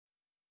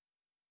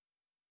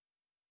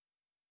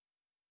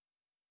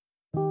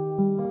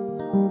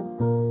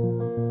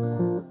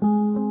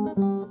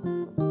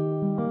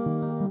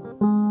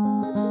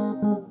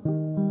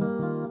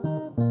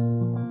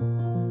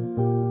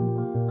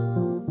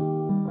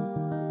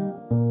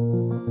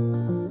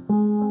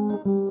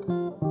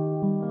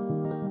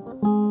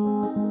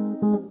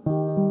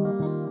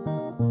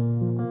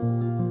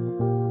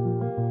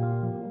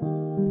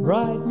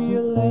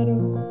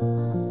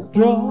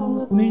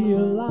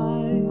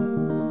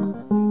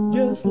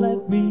just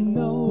let me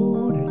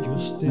know that you're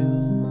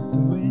still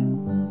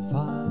doing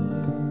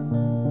fine.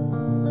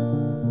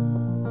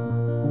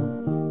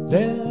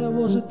 There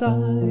was a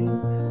time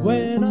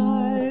when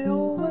I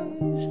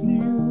always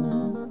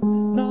knew.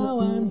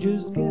 Now I'm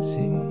just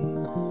guessing,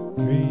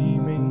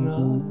 dreaming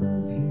of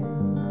you.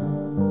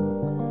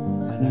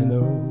 And I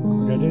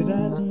know that it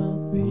had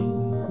not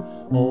been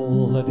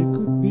all that it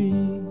could be.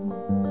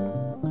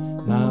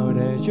 Now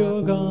that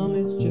you're gone,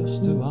 it's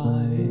just a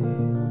I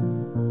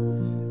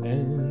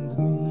and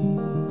me.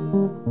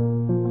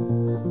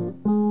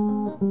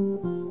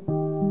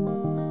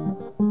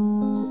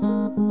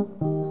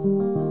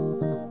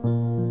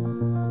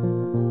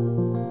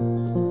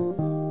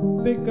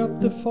 Pick up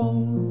the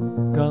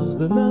phone, 'cause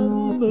the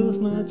number's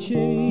not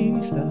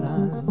changed, and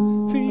I'm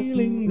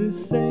feeling the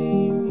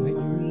same when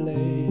you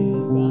lay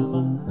by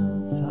my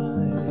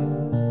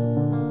side.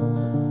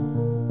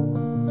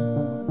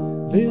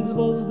 This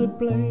was the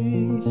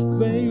place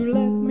where you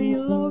let me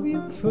love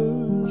you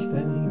first,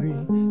 and we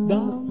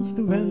danced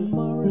to Van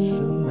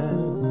Morrison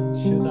and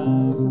shut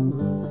out the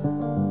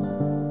world.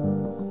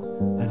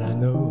 And I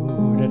know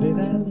that it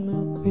had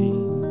not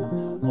been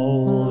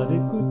all that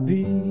it could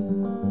be.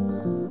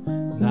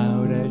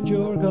 Now that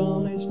you're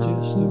gone, it's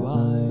just a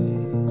I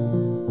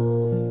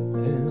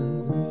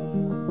and me.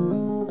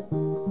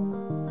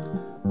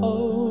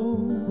 Oh,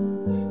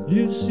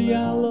 you see,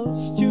 I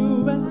lost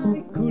you and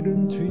I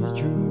couldn't treat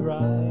you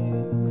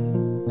right.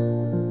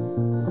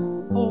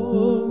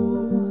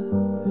 Oh,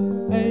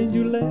 and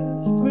you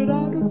left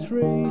without a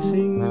trace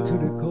into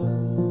the cold,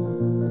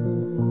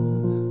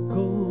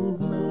 cold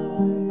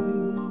night.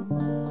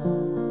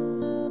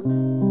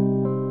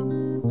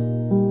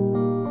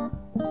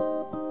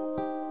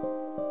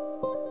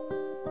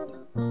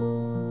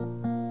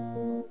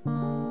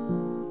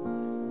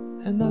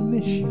 And I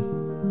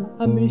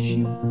miss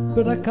you,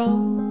 but I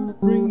can't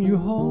bring you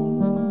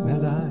home.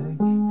 And I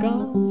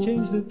can't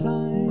change the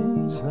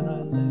times when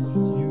I left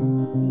you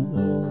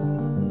alone.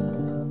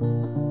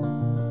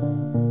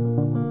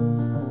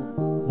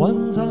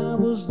 Once I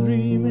was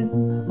dreaming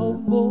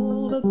of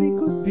all that we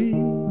could be.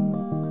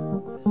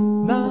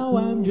 Now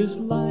I'm just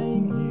lying